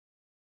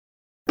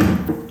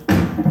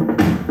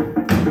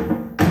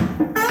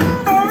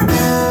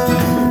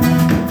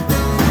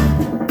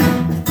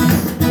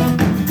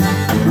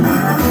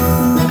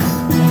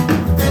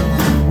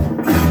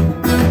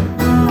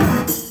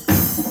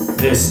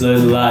This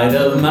little light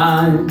of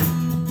mine,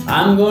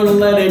 I'm gonna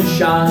let it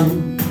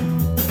shine.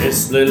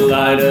 This little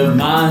light of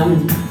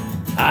mine,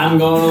 I'm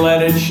gonna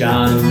let it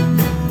shine.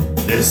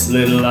 This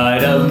little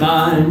light of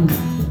mine,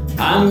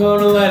 I'm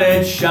gonna let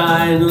it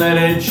shine, let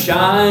it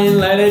shine,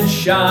 let it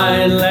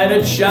shine, let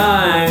it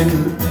shine.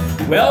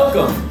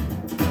 Welcome,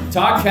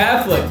 Talk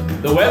Catholic,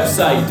 the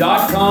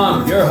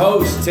website.com, your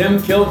host, Tim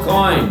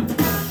Kilcoyne.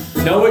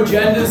 No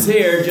agendas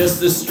here,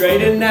 just the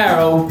straight and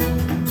narrow,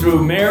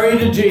 through Mary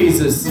to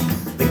Jesus,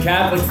 the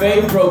Catholic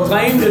faith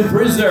proclaimed and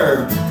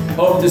preserved.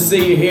 Hope to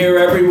see you here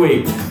every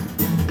week.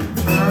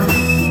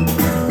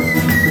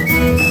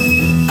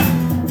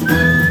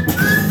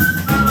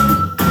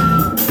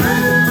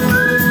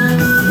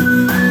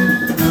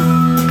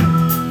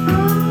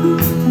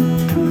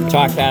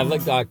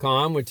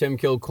 TalkCatholic.com with Tim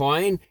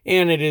Kilcoyne,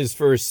 and it is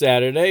First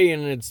Saturday,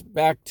 and it's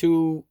back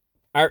to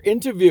our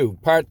interview,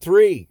 part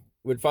 3,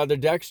 with Father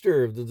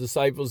Dexter of the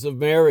Disciples of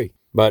Mary.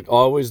 But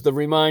always the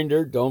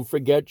reminder, don't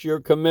forget your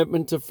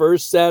commitment to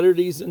First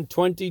Saturdays in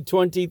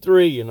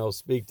 2023, and I'll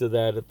speak to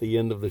that at the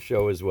end of the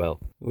show as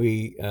well.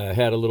 We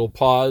had a little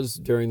pause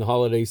during the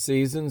holiday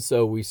season,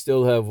 so we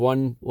still have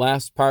one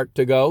last part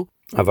to go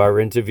of our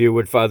interview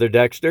with Father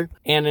Dexter.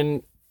 And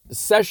in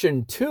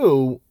session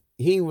 2,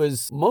 he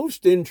was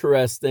most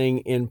interesting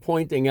in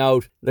pointing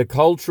out the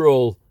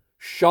cultural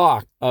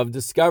shock of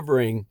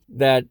discovering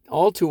that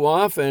all too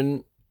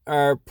often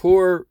our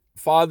poor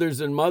fathers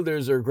and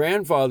mothers, or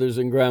grandfathers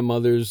and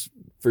grandmothers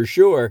for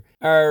sure,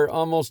 are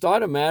almost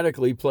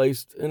automatically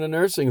placed in a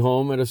nursing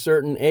home at a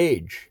certain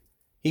age.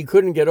 He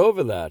couldn't get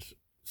over that.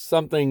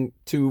 Something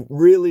to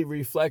really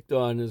reflect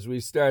on as we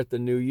start the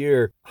new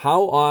year.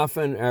 How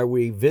often are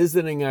we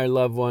visiting our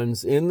loved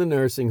ones in the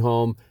nursing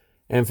home?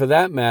 And for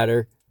that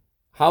matter,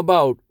 how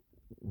about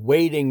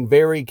waiting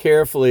very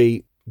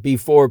carefully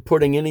before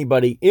putting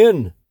anybody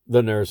in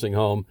the nursing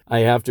home? I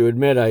have to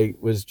admit, I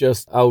was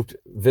just out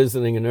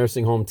visiting a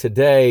nursing home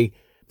today,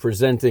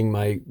 presenting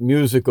my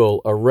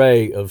musical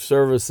array of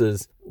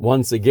services.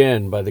 Once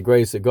again, by the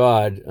grace of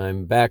God,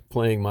 I'm back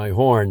playing my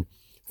horn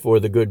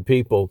for the good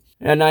people.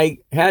 And I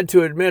had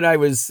to admit, I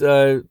was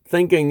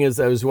thinking as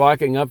I was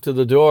walking up to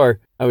the door,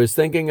 I was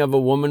thinking of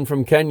a woman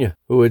from Kenya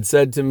who had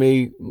said to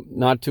me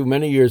not too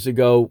many years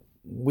ago,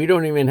 "We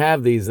don't even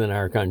have these in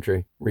our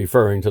country,"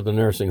 referring to the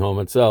nursing home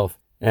itself.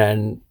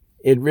 And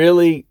it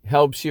really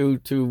helps you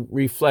to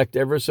reflect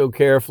ever so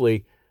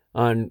carefully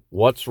on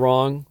what's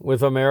wrong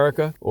with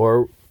America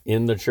or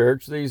in the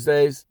church these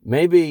days.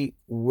 Maybe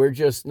we're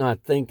just not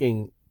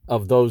thinking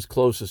of those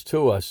closest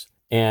to us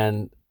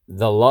and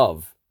the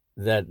love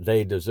that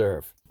they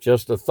deserve.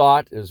 Just a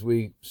thought as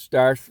we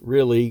start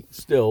really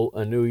still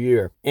a new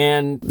year.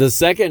 And the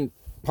second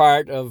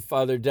part of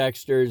Father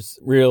Dexter's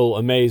real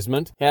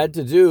amazement had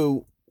to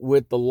do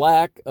with the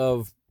lack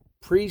of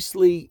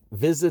priestly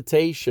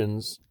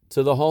visitations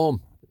to the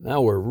home.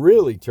 Now we're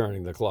really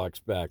turning the clocks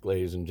back,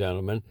 ladies and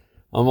gentlemen,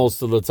 almost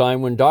to the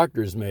time when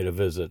doctors made a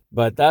visit.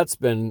 But that's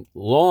been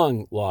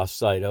long lost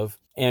sight of.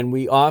 And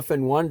we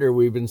often wonder,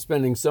 we've been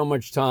spending so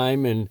much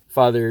time in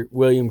Father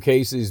William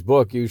Casey's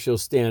book, You Shall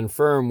Stand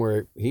Firm,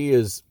 where he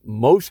is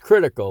most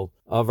critical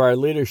of our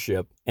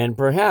leadership. And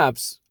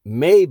perhaps,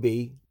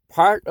 maybe,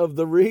 part of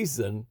the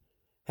reason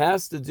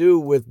has to do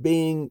with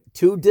being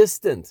too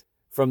distant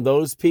from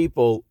those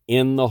people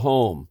in the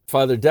home.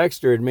 Father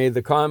Dexter had made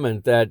the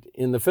comment that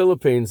in the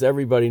Philippines,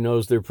 everybody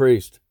knows their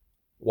priest.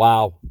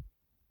 Wow,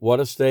 what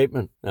a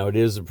statement. Now, it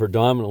is a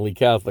predominantly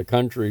Catholic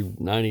country,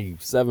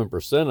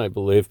 97%, I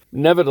believe.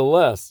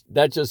 Nevertheless,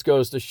 that just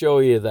goes to show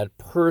you that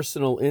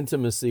personal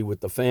intimacy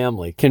with the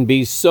family can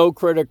be so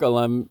critical.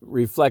 I'm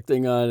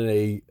reflecting on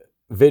a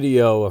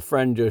video a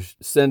friend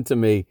just sent to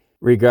me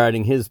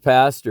regarding his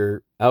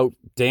pastor out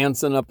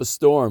dancing up a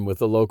storm with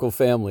a local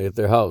family at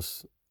their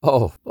house.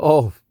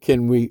 Oh,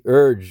 can we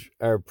urge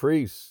our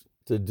priests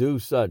to do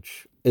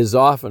such as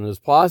often as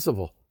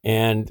possible?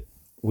 And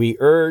we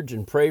urge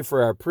and pray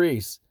for our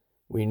priests.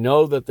 We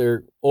know that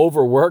they're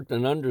overworked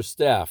and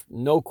understaffed,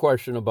 no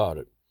question about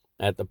it.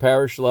 At the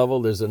parish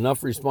level, there's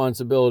enough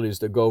responsibilities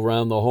to go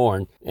round the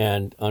horn,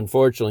 and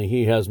unfortunately,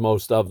 he has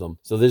most of them.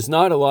 So there's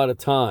not a lot of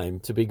time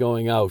to be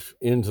going out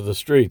into the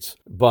streets.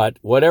 But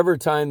whatever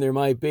time there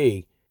might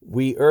be,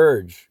 we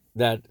urge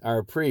that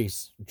our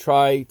priests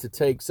try to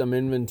take some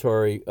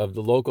inventory of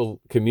the local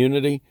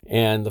community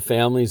and the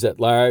families at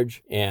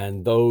large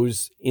and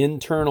those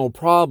internal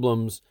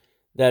problems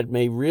that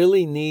may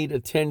really need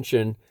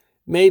attention,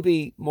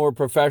 maybe more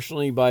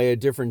professionally by a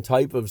different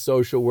type of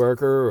social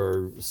worker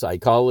or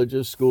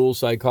psychologist, school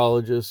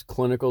psychologist,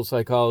 clinical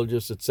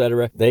psychologist,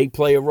 etc. They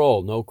play a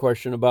role, no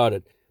question about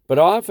it. But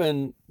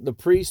often the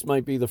priest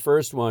might be the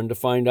first one to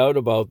find out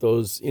about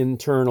those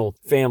internal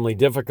family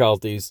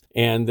difficulties,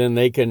 and then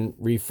they can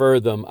refer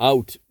them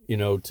out,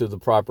 to the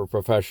proper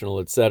professional,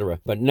 etc.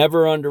 But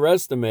never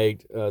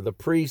underestimate the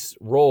priest's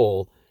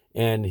role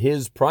and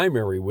his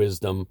primary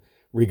wisdom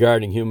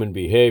regarding human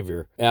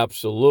behavior.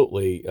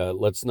 Absolutely,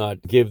 let's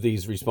not give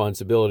these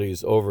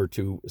responsibilities over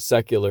to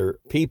secular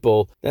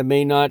people that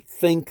may not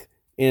think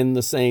in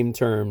the same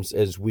terms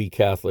as we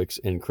Catholics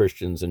and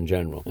Christians in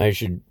general. I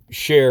should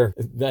share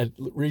that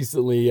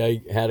recently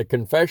I had a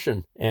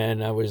confession,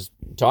 and I was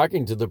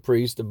talking to the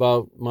priest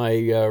about my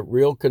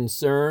real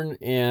concern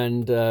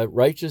and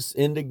righteous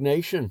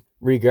indignation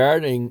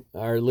regarding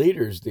our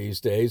leaders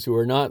these days who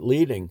are not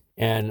leading.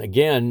 And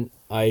again,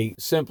 I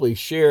simply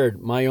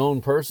shared my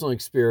own personal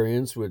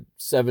experience with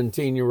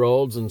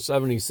 17-year-olds and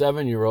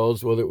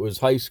 77-year-olds, whether it was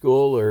high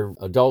school or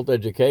adult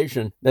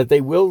education, that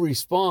they will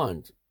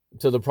respond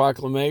to the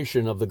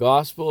proclamation of the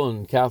gospel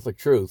and Catholic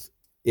truth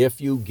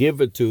if you give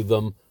it to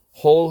them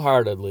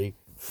wholeheartedly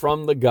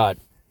from the gut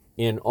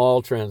in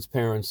all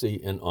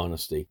transparency and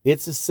honesty.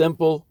 It's a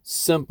simple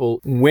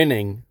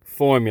winning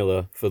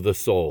formula for the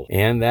soul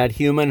and that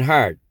human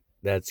heart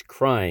that's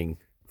crying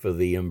for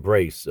the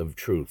embrace of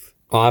truth.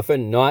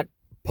 Often not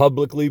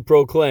publicly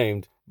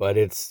proclaimed, but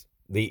it's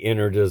the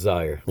inner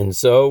desire. And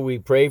so we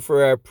pray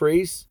for our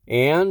priests,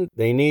 and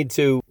they need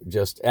to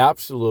just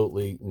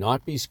absolutely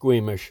not be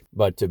squeamish,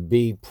 but to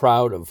be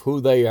proud of who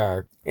they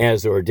are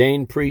as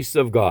ordained priests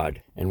of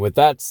God. And with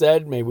that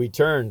said, may we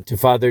turn to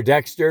Father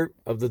Dexter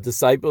of the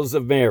Disciples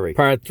of Mary.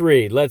 Part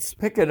 3. Let's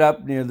pick it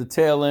up near the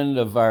tail end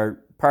of our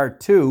Part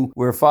 2,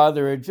 where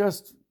Father had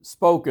just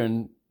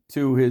spoken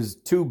to his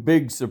two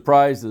big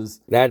surprises,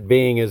 that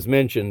being, as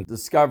mentioned,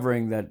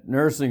 discovering that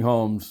nursing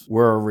homes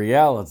were a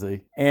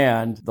reality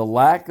and the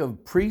lack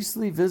of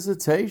priestly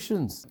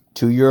visitations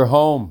to your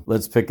home.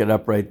 Let's pick it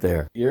up right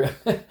there.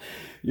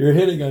 You're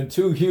hitting on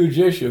two huge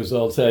issues,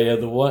 I'll tell you.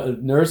 The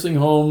one, nursing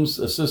homes,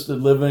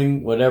 assisted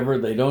living, whatever,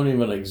 they don't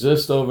even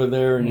exist over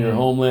there in your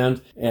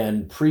homeland,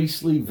 and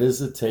priestly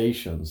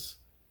visitations.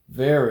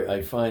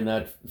 I find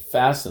that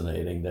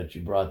fascinating that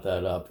you brought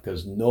that up,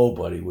 because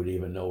nobody would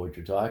even know what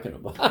you're talking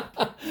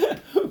about.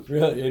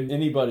 Really, and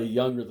anybody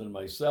younger than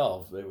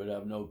myself, they would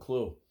have no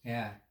clue.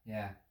 Yeah.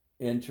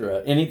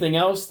 Anything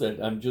else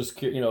that I'm just,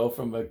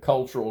 from a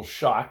cultural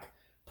shock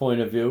point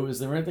of view, is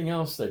there anything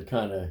else that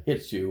kind of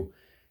hits you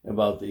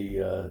about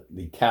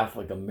the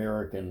Catholic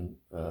American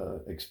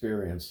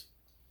experience?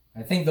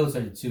 I think those are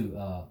the two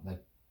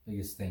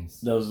biggest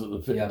things. Those are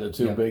the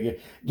two big.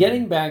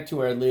 Getting back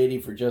to Our Lady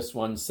for just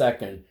 1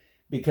 second,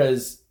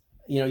 because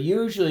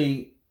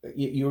usually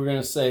you were going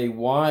to say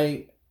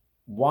why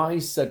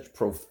such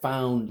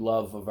profound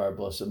love of our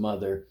Blessed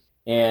Mother,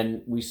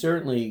 and we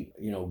certainly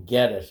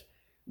get it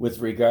with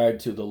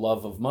regard to the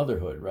love of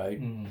motherhood, right?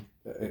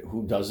 Mm-hmm.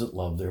 Who doesn't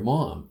love their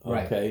mom?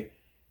 Okay, right.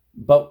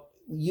 But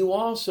you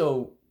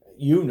also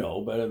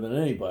better than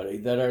anybody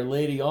that Our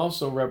Lady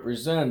also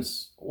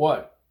represents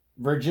what?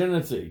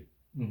 Virginity.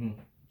 Mm-hmm.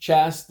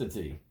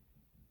 Chastity,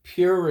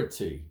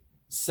 purity,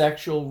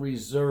 sexual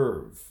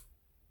reserve,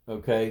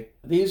 okay?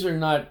 These are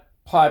not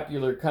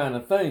popular kind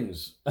of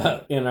things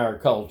in our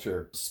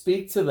culture.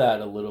 Speak to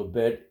that a little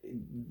bit.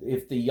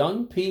 If the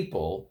young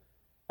people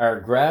are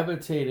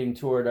gravitating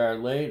toward Our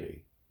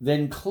Lady,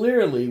 then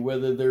clearly,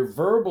 whether they're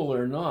verbal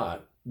or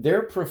not,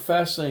 they're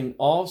professing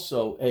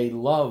also a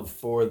love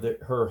for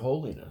her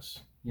holiness.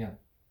 Yeah.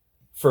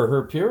 For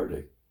her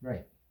purity.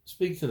 Right.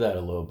 Speak to that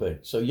a little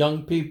bit. So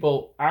young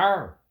people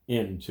are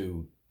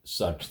into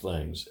such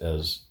things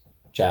as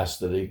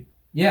chastity.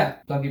 Yeah,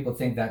 some people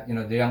think that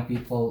the young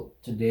people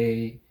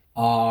today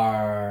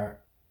they're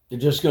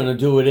just going to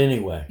do it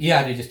anyway.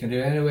 Yeah, they're just going to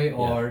do it anyway,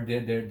 or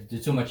they're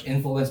too much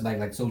influenced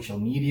by social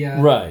media,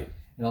 right?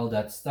 And all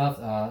that stuff.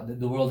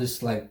 The world is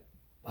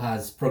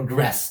has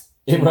progressed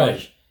too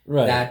much.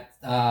 Right.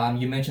 That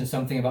you mentioned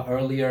something about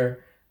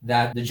earlier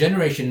that the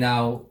generation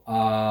now,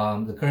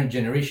 the current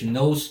generation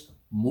knows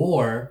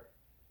more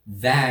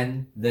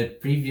than the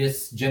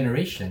previous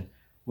generation,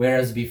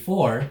 whereas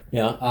before,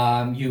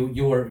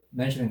 you were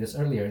mentioning this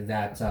earlier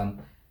that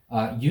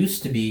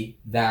used to be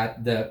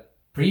that the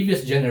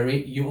previous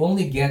generation,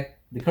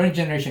 the current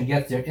generation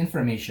gets their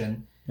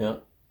information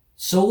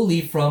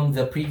solely from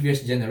the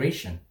previous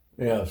generation.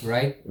 Yes.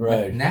 Right.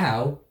 Right. But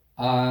now,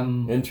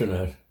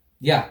 internet.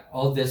 Yeah,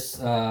 all this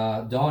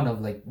dawn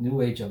of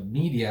new age of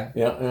media.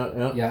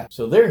 Yeah.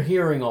 So they're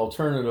hearing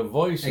alternative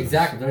voices.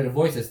 Exactly, alternative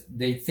voices.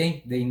 They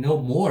think they know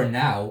more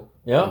now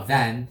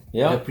than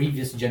the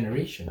previous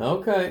generation.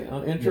 Okay,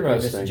 interesting. The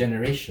previous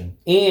generation.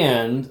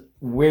 And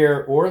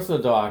where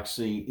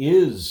orthodoxy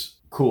is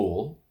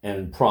cool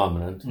and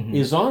prominent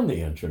is on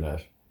the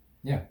internet.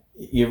 Yeah.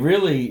 You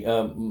really,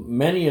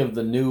 many of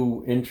the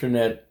new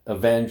internet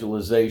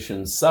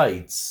evangelization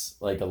sites,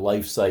 like a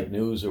Life Site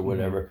News or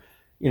whatever,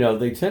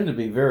 they tend to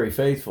be very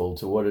faithful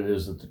to what it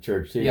is that the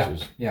church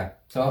teaches. Yeah.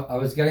 So I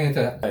was getting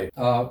into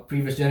that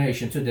previous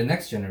generation to the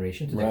next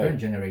generation, to the current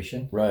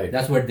generation. Right.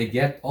 That's where they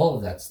get all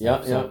of that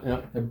stuff.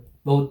 Yeah. They're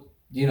both,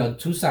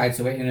 two sides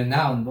of it.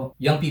 Now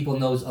young people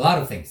knows a lot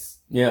of things.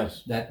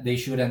 Yes. That they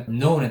shouldn't have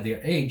known at their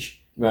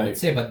age. Right.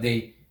 Let's say, but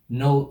they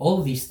know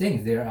all these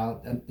things. They're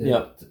out.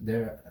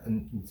 They're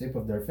on the tip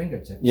of their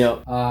fingertips.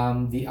 Yeah.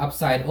 The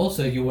upside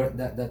also,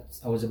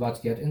 I was about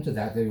to get into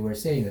that. They were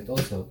saying that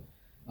also.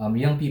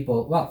 Young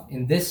people,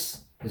 in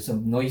this, there's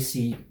some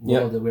noisy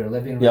world that we're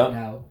living right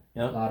now.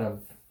 Yeah. A lot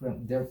of,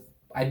 they're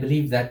I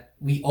believe that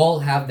we all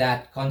have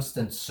that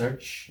constant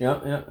search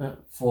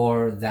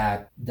for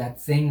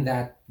that thing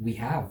that we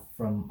have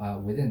from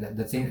within.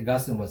 That Saint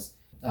Augustine was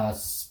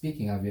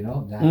speaking of,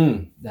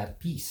 that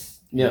peace.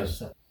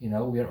 Yes.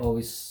 We are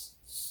always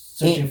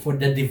searching for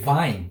the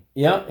divine.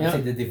 Yeah.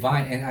 Say the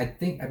divine, and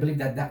I believe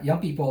that young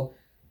people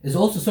is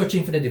also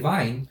searching for the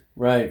divine.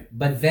 Right.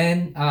 But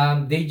then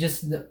they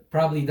just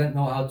probably don't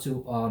know how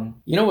to.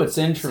 What's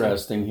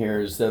interesting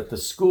here is that the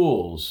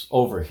schools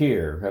over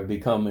here have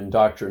become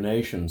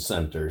indoctrination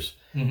centers.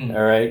 Mm-hmm.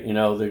 All right.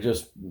 They're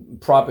just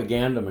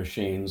propaganda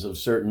machines of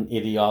certain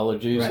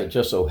ideologies that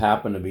just so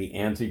happen to be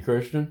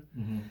anti-Christian.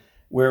 Mm-hmm.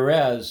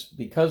 Whereas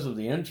because of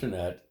the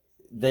internet,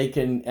 they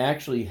can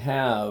actually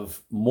have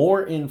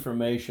more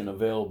information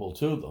available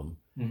to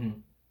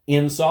them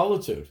in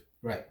solitude.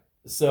 Right.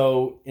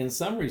 So in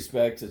some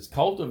respects, it's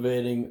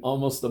cultivating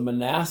almost a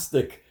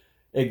monastic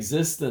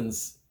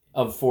existence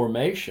of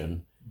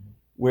formation,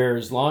 where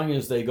as long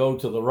as they go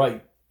to the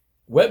right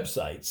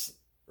websites,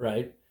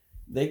 right,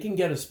 they can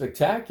get a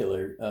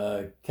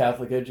spectacular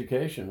Catholic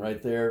education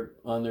right there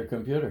on their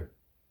computer.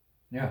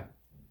 Yeah.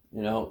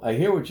 I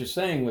hear what you're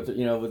saying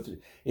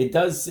it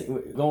does,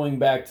 going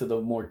back to the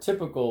more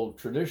typical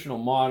traditional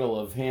model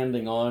of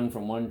handing on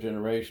from one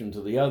generation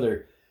to the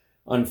other.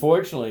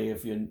 Unfortunately,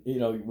 if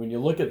when you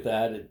look at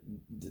that,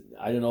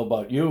 I don't know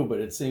about you, but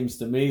it seems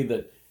to me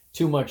that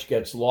too much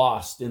gets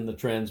lost in the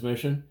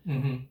transmission,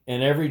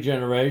 and every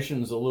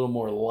generation's a little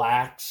more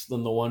lax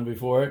than the one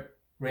before it.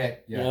 Right.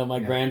 Yeah. My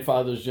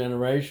grandfather's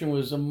generation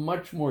was a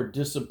much more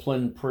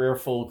disciplined,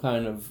 prayerful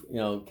kind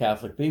of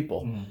Catholic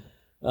people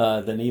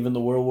than even the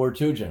World War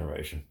II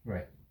generation.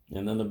 Right.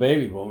 And then the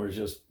baby boomers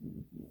just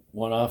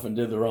went off and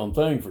did their own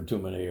thing for too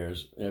many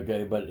years.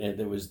 Okay, but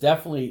there was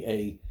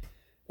definitely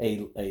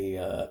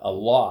a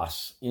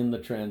loss in the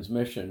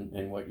transmission.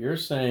 And what you're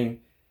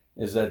saying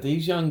is that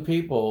these young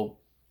people,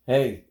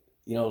 hey,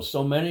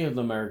 so many of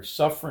them are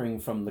suffering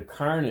from the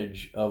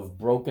carnage of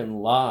broken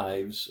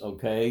lives,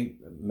 okay,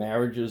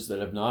 marriages that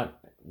have not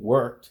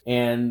worked,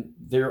 and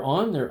they're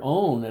on their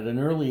own at an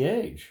early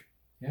age.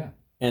 Yeah.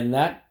 And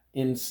that,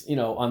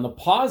 on the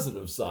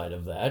positive side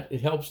of that,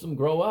 it helps them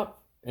grow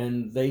up.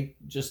 And they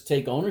just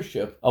take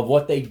ownership of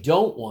what they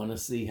don't want to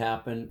see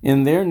happen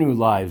in their new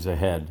lives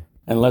ahead.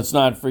 And let's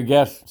not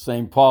forget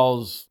St.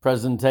 Paul's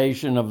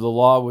presentation of the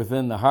law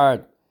within the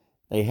heart.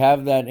 They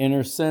have that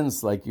inner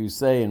sense, like you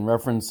say, in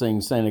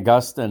referencing St.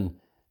 Augustine.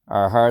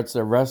 Our hearts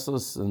are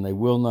restless, and they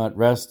will not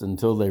rest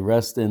until they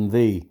rest in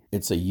thee.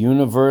 It's a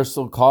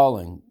universal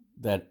calling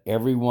that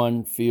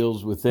everyone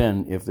feels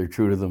within if they're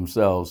true to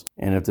themselves.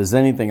 And if there's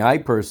anything I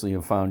personally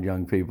have found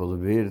young people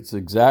to be, it's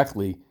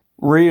exactly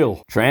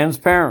real,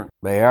 transparent.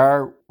 They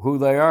are who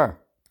they are,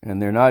 and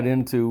they're not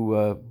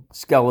into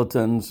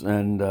skeletons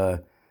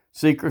and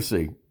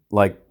secrecy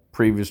like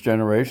previous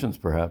generations,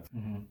 perhaps.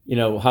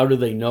 How do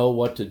they know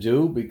what to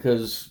do?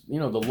 Because,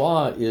 the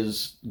law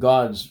is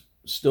God's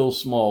still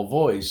small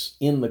voice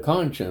in the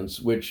conscience,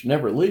 which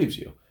never leaves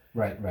you.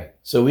 Right.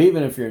 So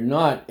even if you're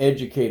not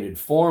educated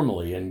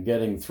formally and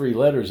getting 3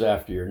 letters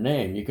after your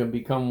name, you can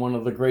become one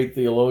of the great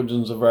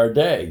theologians of our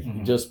day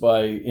just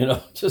by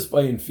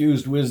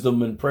infused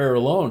wisdom and prayer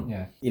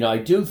alone. Yeah. I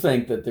do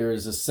think that there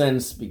is a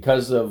sense,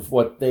 because of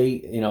what they,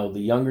 the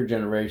younger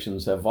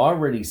generations have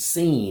already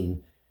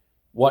seen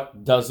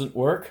what doesn't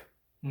work.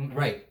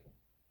 Right.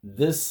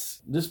 This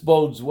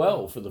bodes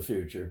well for the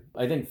future.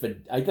 I think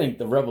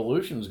the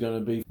revolution is going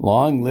to be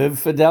long live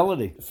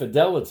fidelity.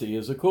 Fidelity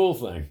is a cool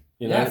thing.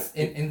 Yes,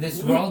 in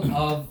this world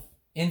of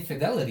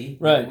infidelity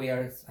that we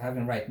are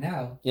having right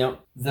now,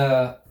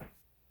 the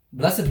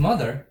Blessed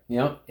Mother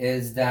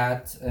is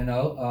that,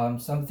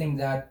 something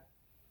that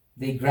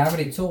they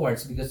gravitate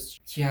towards, because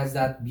she has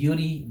that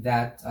beauty,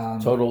 that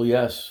total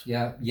yes.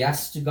 Yeah,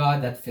 yes to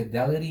God, that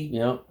fidelity.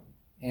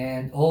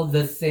 And all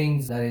the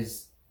things that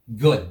is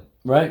good.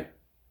 Right.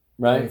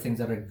 All the things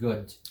that are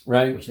good.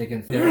 Right. Which they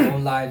can, their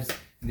own lives,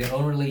 their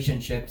own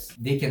relationships,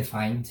 they can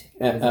find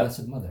with the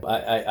Blessed Mother.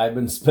 I've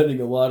been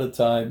spending a lot of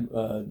time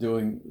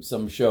doing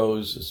some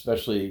shows,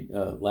 especially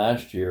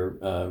last year,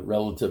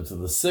 relative to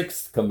the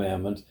 6th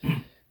commandment,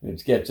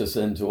 which gets us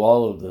into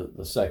all of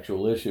the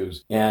sexual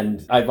issues.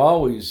 And I've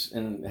always,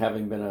 and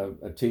having been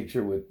a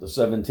teacher with the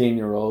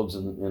 17-year-olds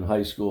in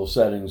high school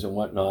settings and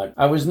whatnot,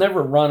 I was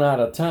never run out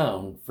of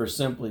town for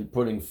simply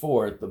putting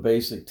forth the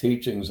basic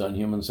teachings on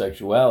human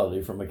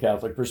sexuality from a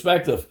Catholic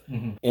perspective.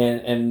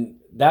 And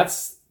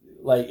that's,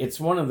 it's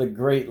one of the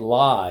great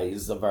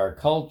lies of our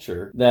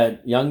culture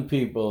that young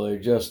people are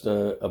just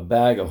a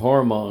bag of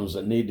hormones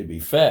that need to be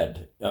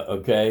fed,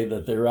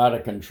 that they're out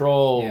of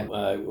control.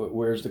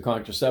 Where's the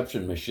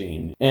contraception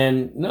machine?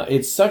 And no,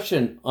 it's such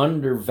an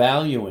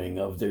undervaluing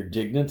of their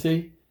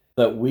dignity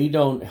that we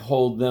don't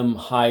hold them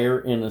higher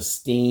in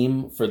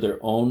esteem for their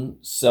own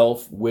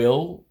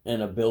self-will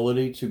and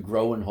ability to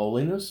grow in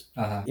holiness.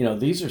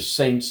 These are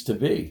saints to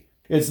be.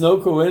 It's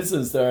no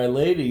coincidence that Our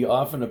Lady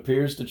often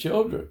appears to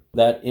children.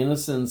 That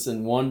innocence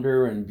and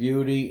wonder and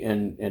beauty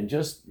and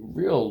just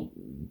real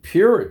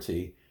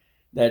purity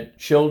that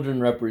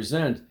children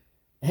represent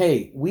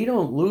hey, we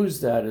don't lose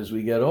that as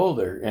we get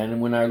older.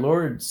 And when our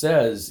Lord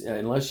says,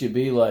 unless you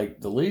be like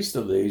the least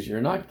of these,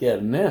 you're not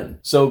getting in.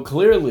 So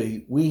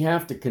clearly, we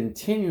have to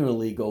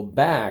continually go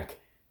back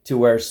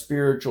to our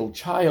spiritual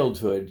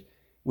childhood,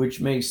 which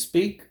may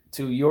speak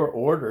to your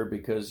order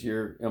because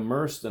you're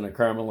immersed in a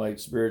Carmelite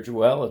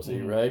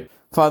spirituality, right?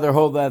 Father,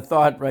 hold that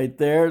thought right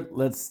there.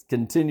 Let's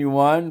continue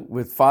on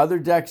with Father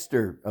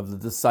Dexter of the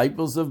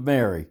Disciples of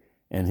Mary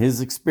and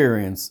his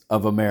experience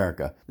of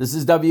America. This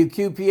is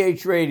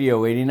WQPH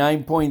Radio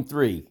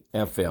 89.3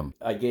 FM.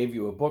 I gave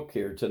you a book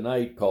here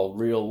tonight called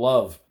Real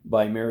Love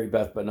by Mary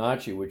Beth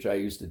Bonacci, which I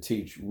used to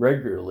teach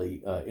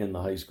regularly in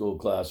the high school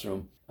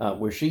classroom,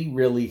 where she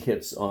really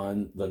hits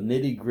on the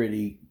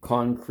nitty-gritty,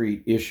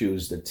 concrete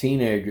issues that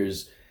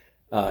teenagers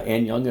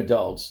and young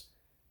adults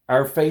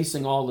are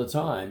facing all the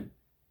time,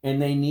 and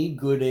they need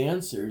good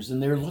answers,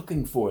 and they're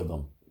looking for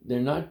them. They're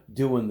not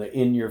doing the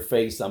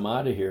in-your-face, I'm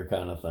out of here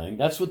kind of thing.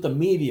 That's what the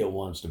media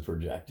wants to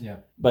project. Yeah.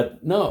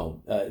 But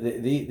no,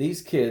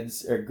 these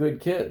kids are good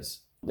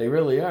kids. They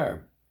really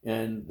are.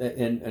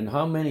 And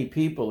how many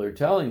people are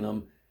telling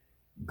them,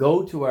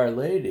 go to Our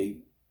Lady.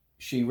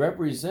 She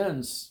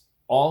represents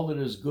all that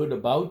is good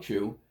about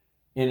you.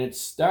 And it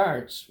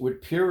starts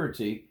with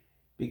purity,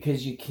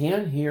 because you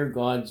can't hear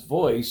God's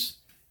voice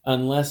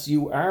unless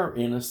you are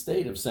in a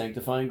state of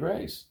sanctifying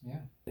grace. Yeah.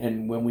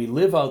 And when we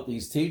live out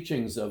these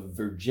teachings of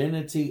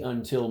virginity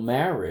until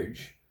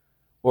marriage,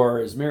 or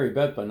as Mary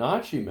Beth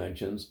Bonacci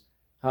mentions,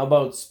 how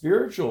about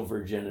spiritual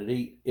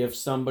virginity? If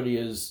somebody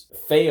has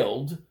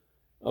failed,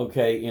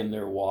 in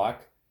their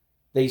walk,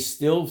 they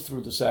still,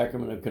 through the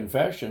sacrament of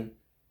confession,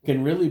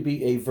 can really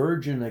be a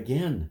virgin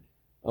again.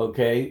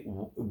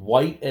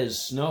 White as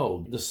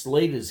snow. The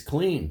slate is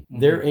clean. Mm-hmm.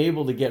 They're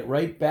able to get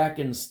right back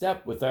in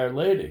step with Our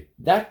Lady.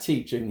 That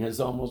teaching has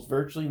almost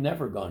virtually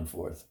never gone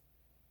forth.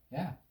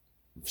 Yeah.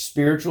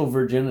 Spiritual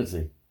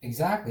virginity.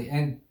 Exactly.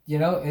 And,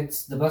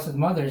 it's the Blessed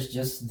Mother is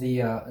just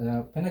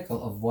the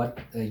pinnacle of what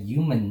a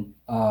human,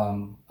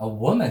 a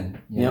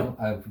woman,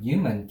 a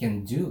human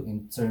can do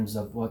in terms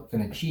of what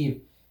can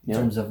achieve in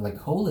terms of like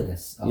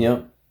holiness,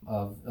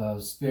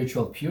 of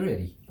spiritual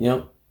purity.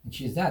 Yep. And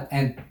she's that.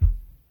 And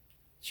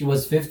she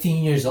was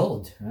 15 years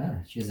old.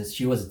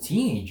 She was a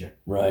teenager.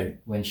 Right.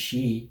 When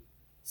she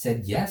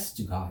said yes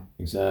to God.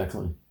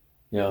 Exactly.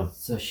 Yeah.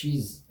 So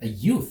she's a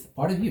youth,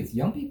 part of youth,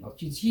 young people.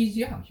 She's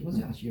young. She was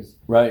young. She was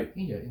right. A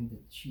teenager, and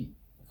she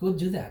could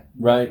do that.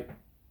 Right.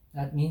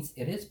 That means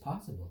it is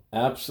possible.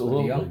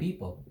 Absolutely. For the young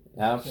people.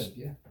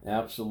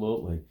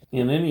 Absolutely.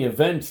 In any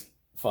event,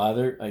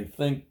 Father, I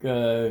think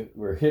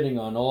we're hitting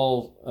on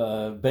all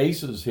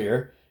bases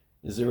here.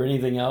 Is there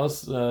anything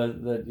else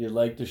that you'd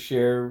like to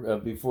share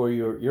before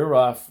you're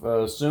off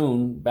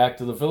soon back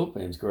to the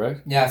Philippines,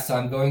 correct? Yeah, so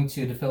I'm going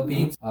to the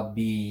Philippines. I'll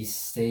be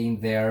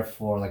staying there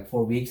for like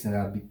 4 weeks, and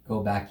I'll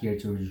go back here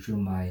to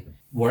resume my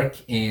work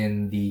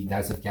in the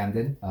Diocese of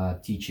Camden,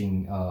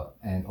 teaching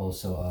and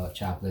also a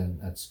chaplain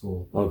at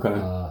school,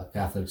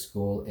 Catholic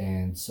school.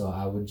 And so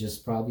I would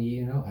just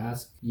probably,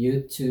 ask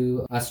you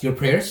to ask your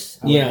prayers.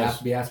 I would have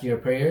to be asking your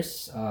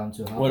prayers to help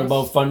us. What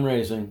about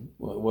fundraising?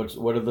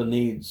 What are the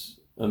needs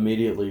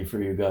immediately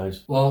for you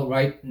guys? Well,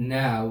 right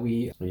now are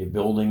you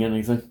building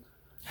anything?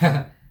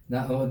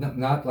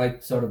 not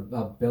like sort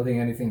of building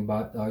anything,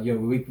 but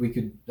we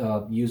could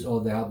use all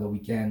the help that we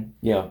can.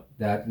 Yeah.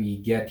 That we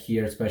get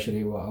here,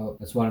 especially.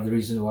 That's one of the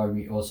reasons why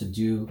we also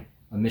do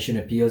mission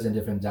appeals in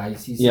different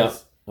dioceses. Yeah.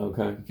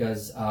 Okay.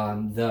 Because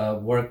the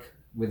work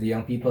with the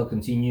young people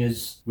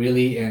continues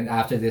really, and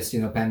after this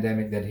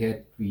pandemic that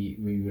hit, we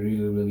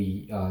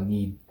really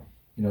need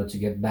to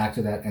get back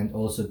to that, and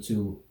also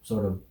to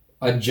sort of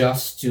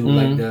adjust to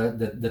like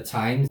the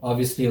times.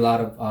 Obviously, a lot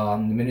of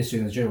the ministry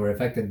in the church were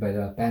affected by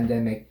the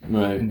pandemic,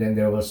 right? And then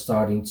they were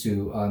starting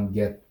to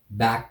get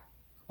back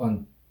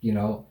on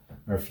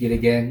our feet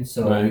again.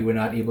 So we were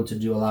not able to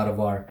do a lot of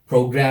our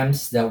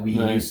programs that we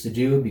used to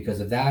do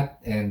because of that.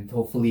 And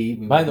hopefully,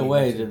 by the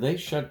way, did they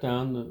shut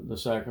down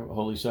the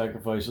Holy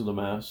Sacrifice of the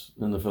Mass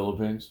in the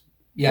Philippines?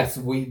 Yes,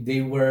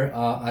 they were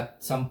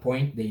at some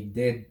point. They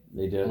did.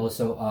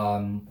 Also,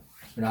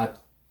 we're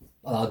not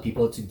allowed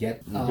people to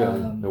get.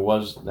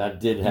 That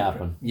did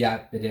happen.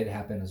 Yeah, it did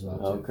happen as well.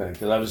 Okay,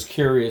 because I was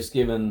curious,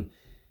 given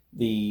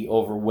the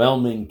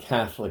overwhelming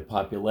Catholic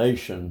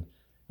population,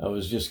 I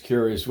was just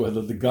curious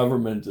whether the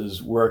government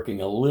is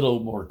working a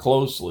little more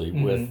closely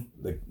with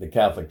the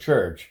Catholic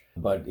Church.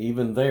 But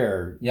even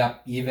there,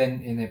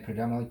 even in a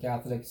predominantly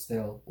Catholic,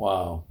 still.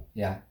 Wow.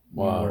 Yeah.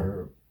 Wow. We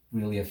were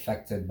really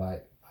affected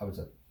by.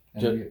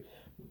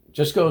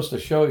 Just goes to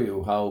show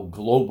you how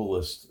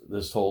globalist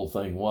this whole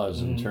thing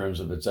was in terms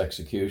of its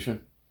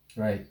execution.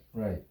 Right.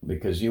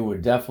 Because you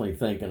would definitely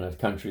think in a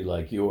country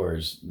like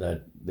yours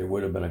that there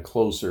would have been a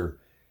closer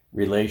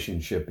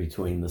relationship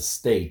between the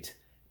state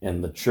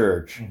and the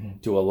church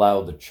to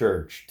allow the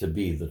church to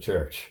be the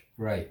church.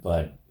 Right.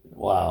 But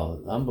wow,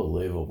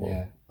 unbelievable.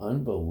 Yeah.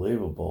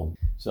 Unbelievable.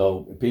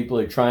 So people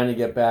are trying to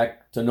get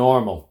back to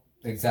normal.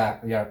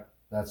 Exactly. Yeah,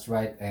 that's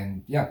right.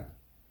 And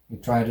we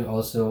try to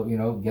also,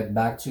 get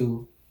back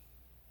to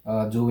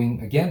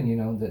doing again,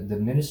 the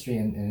ministry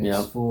and its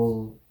Yeah.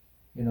 full,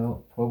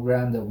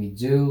 program that we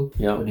do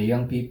Yeah. for the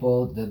young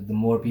people. The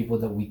more people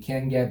that we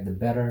can get, the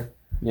better.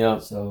 Yeah.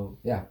 So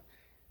yeah.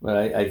 But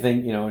I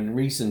think, in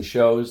recent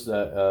shows,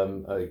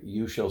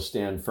 You Shall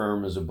Stand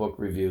Firm is a book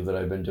review that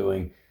I've been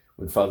doing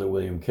with Father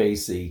William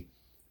Casey.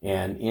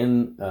 And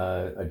in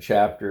a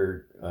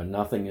chapter,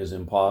 Nothing is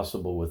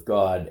Impossible with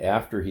God,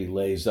 after he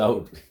lays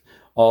out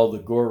all the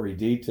gory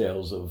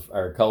details of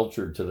our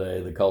culture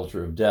today, the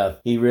culture of death,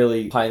 he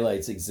really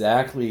highlights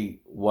exactly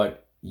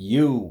what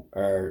you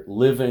are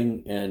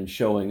living and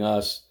showing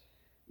us,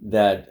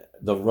 that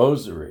the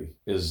rosary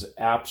is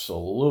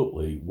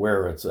absolutely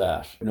where it's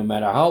at. No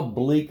matter how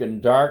bleak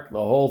and dark the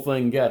whole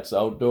thing gets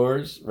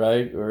outdoors,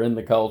 right, or in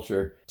the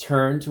culture,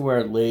 turn to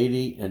Our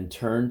Lady and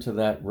turn to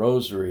that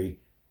rosary,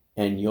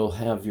 and you'll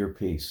have your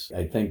peace.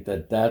 I think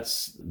that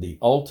that's the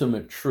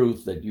ultimate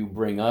truth that you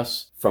bring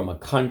us from a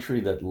country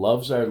that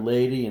loves Our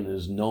Lady and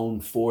is known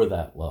for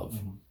that love.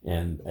 Mm-hmm.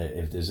 And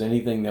if there's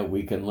anything that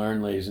we can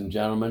learn, ladies and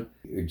gentlemen,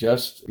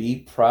 just be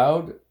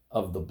proud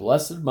of the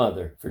Blessed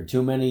Mother. For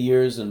too many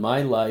years in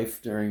my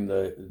life, during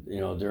the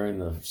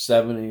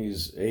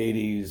 70s,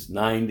 80s,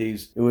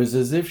 90s, it was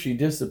as if she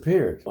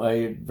disappeared. I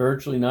had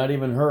virtually not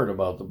even heard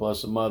about the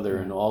Blessed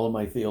Mother in all of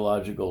my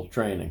theological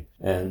training.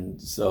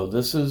 And so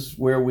this is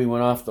where we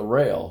went off the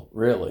rail,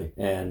 really.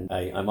 And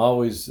I'm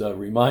always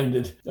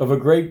reminded of a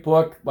great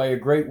book by a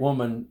great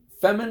woman,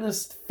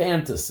 Feminist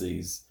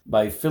Fantasies,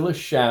 by Phyllis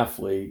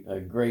Schlafly,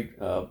 a great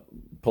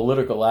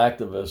political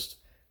activist,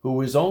 who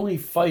was only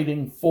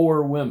fighting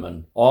for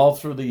women all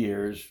through the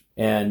years.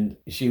 And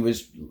she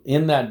was,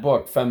 in that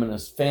book,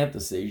 Feminist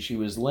Fantasy, she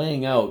was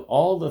laying out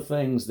all the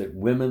things that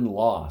women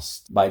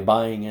lost by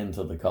buying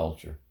into the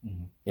culture.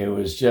 Mm-hmm. It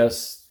was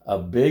just a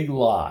big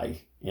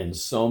lie in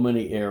so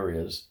many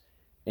areas.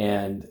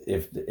 And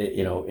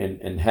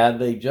and had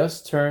they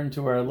just turned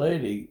to Our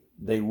Lady,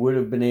 they would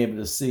have been able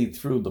to see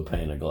through the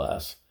pane of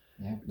glass.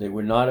 Yeah. They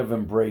would not have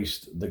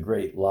embraced the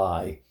great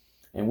lie.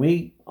 And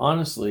we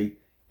honestly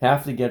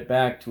have to get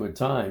back to a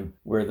time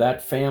where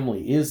that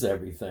family is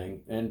everything.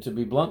 And to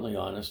be bluntly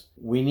honest,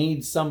 we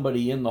need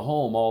somebody in the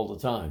home all the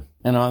time.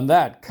 And on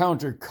that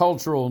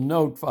countercultural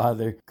note,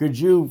 Father, could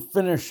you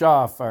finish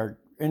off our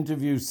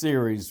interview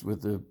series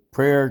with a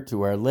prayer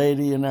to Our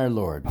Lady and our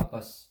Lord? Help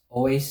us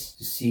always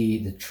to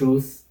see the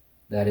truth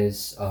that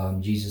is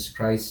Jesus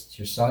Christ,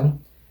 your Son,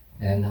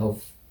 and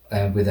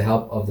with the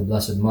help of the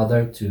Blessed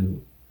Mother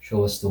to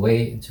show us the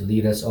way and to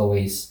lead us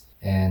always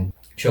and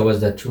show us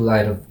that true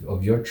light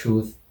of your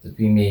truth, that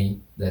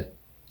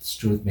this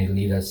truth may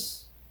lead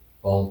us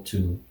all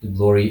to the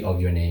glory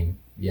of your name.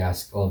 We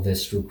ask all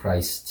this through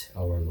Christ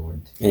our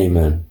Lord.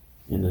 Amen.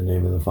 In the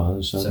name of the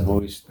Father, Son, and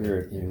Holy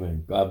Spirit.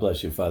 Amen. God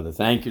bless you, Father.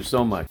 Thank you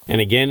so much.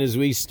 And again, as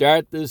we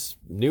start this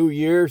new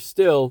year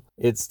still,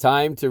 it's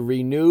time to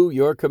renew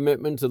your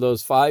commitment to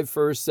those 5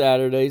 first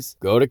Saturdays.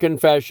 Go to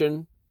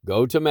confession,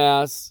 go to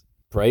Mass,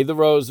 pray the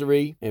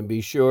Rosary, and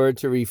be sure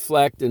to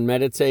reflect and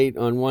meditate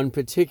on one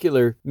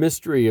particular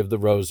mystery of the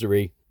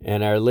Rosary.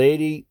 And Our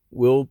Lady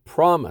will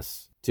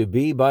promise to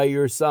be by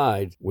your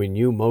side when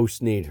you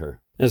most need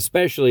her,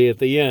 especially at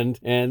the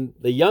end. And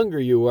the younger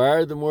you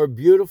are, the more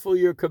beautiful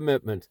your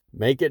commitment.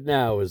 Make it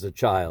now as a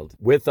child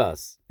with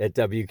us at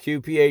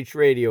WQPH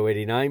Radio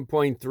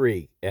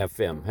 89.3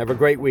 FM. Have a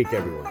great week,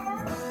 everyone.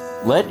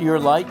 Let your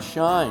light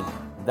shine.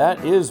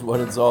 That is what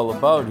it's all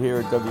about here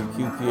at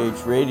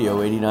WQPH Radio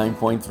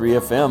 89.3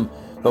 FM.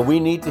 But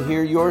we need to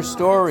hear your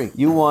story.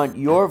 You want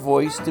your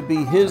voice to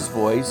be His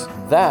voice.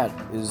 That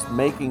is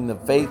making the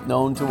faith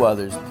known to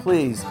others.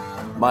 Please,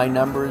 my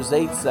number is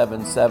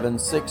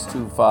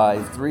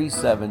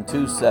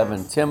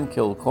 877-625-3727. Tim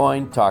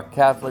Kilcoyne,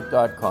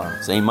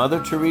 TalkCatholic.com. St.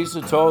 Mother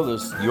Teresa told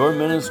us, your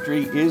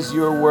ministry is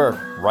your work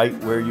right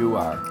where you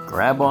are.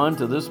 Grab on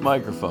to this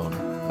microphone.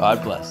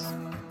 God bless.